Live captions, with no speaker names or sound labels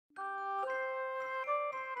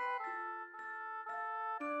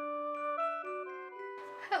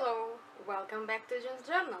Hello, welcome back to June's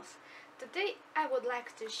Journals. Today I would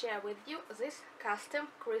like to share with you this custom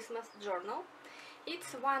Christmas journal.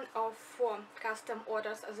 It's one of 4 custom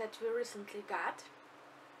orders that we recently got.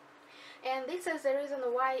 And this is the reason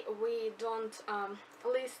why we don't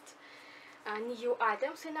list new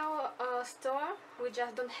items in our store. We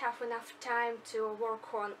just don't have enough time to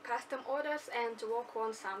work on custom orders and to work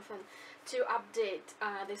on something to update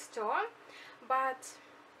the store. But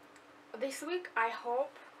this week I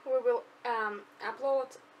hope we will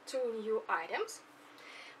upload 2 new items.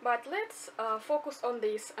 But let's focus on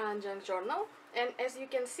this junk journal. And as you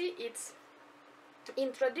can see, it's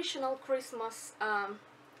in traditional Christmas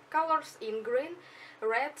colors in green,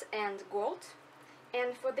 red and gold.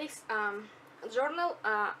 And for this journal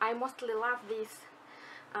I mostly love this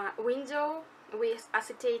window with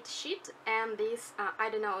acetate sheet and this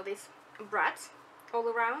this brads all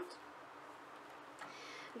around.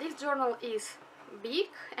 This journal is big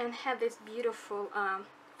and had this beautiful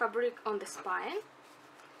fabric on the spine.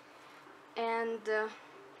 And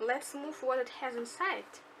let's move what it has inside.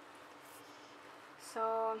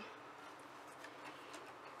 So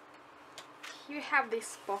you have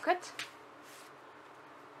this pocket.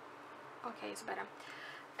 Okay, it's better.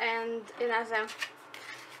 And another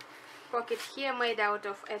pocket here made out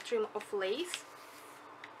of a trim of lace.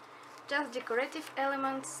 Just decorative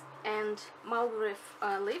elements and mulberry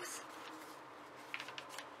leaves.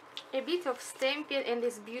 A bit of stamping and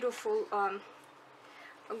this beautiful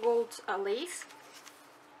gold lace.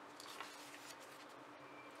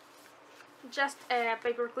 Just a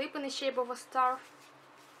paper clip in the shape of a star.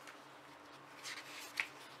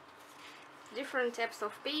 Different types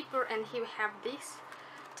of paper, and here we have this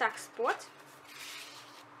tuck spot.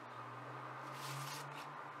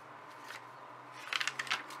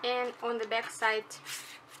 And on the back side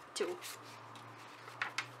too.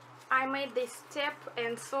 I made this step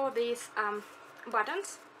and saw these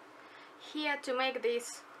buttons here to make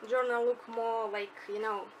this journal look more like,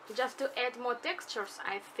 just to add more textures,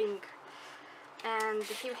 I think. And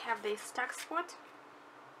here we have this tuck spot.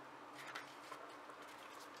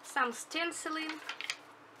 Some stenciling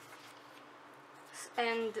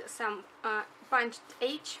and some punched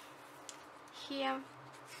H here.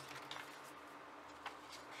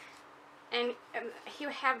 And here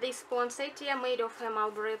we have this poinsettia made of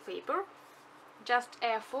mulberry paper, just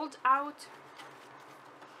a fold out.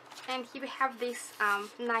 And here we have this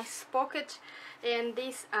nice pocket, and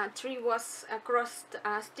this tree was cross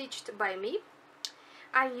stitched by me.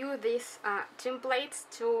 I used these templates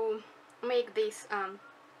to make this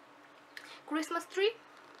Christmas tree.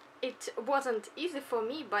 It wasn't easy for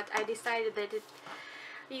me, but I decided that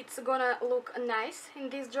it's gonna look nice in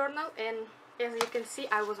this journal, and as you can see,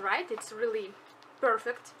 I was right. It's really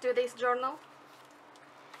perfect to this journal.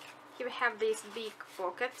 Here we have this big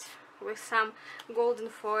pocket with some golden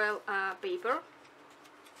foil paper.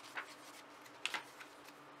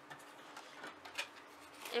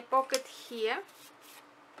 A pocket here.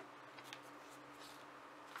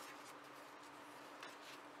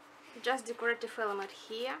 Just decorative element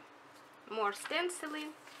here. More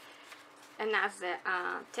stenciling. Another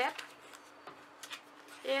tab.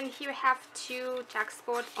 And here we have 2 tuck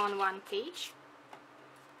spots on 1 page.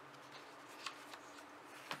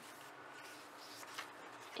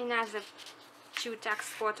 Another 2 tuck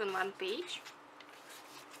spots on 1 page.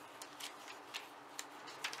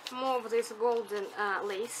 More of this golden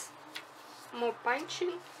lace. More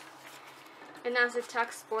punching. Another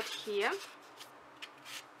tuck spot here.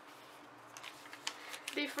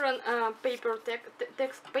 Different paper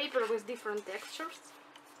with different textures.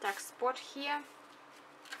 Tuck spot here.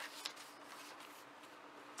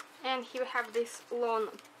 And here we have this long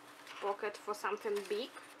pocket for something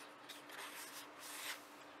big.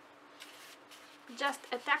 Just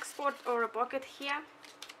a tuck spot or a pocket here.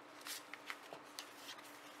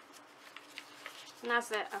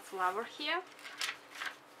 Another flower here.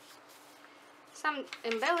 Some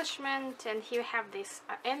embellishment, and here we have this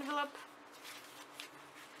envelope.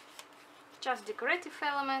 Just decorative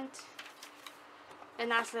element.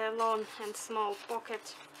 Another long and small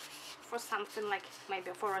pocket for something like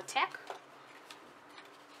maybe for a tag.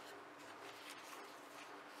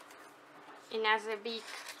 Another big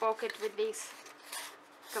pocket with this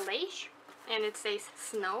collage, and it says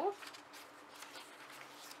snow.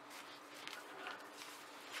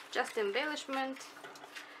 Just embellishment.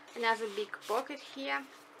 Another big pocket here.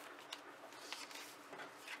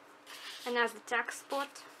 Another tuck spot.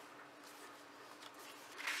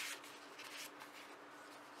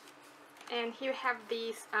 And here we have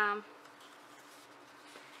this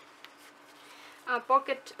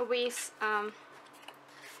pocket with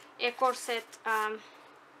a corset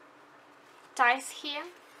ties here,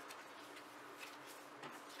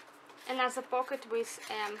 another pocket with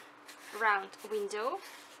a round window,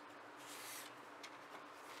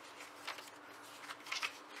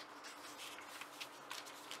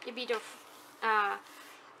 a bit of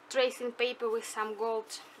tracing paper with some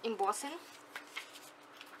gold embossing,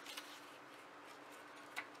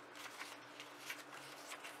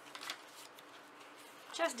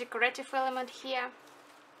 just decorative element here,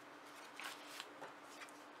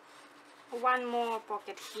 one more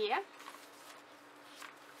pocket here,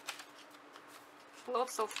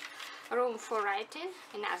 lots of room for writing,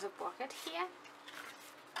 another pocket here,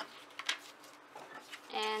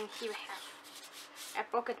 and here we have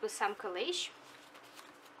a pocket with some collage,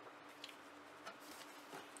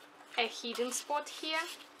 a hidden spot here,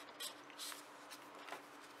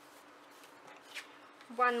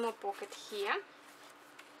 one more pocket here,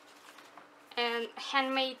 and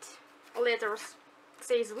handmade letters,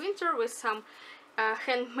 says winter, with some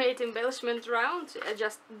handmade embellishment around,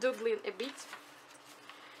 just doodling a bit.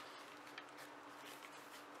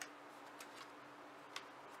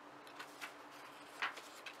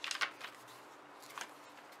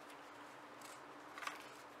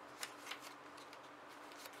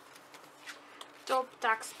 Top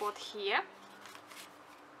tuck spot here,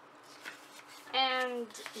 and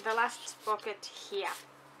the last pocket here,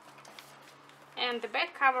 and the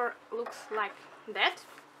back cover looks like that.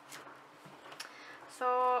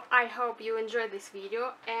 So I hope you enjoyed this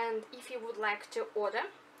video, and if you would like to order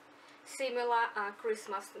similar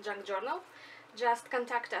Christmas junk journal, just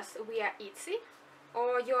contact us via Etsy,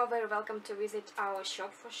 or you are very welcome to visit our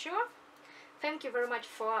shop for sure. Thank you very much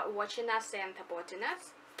for watching us and supporting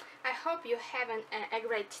us. I hope you're having a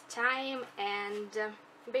great time, and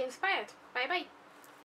be inspired. Bye bye.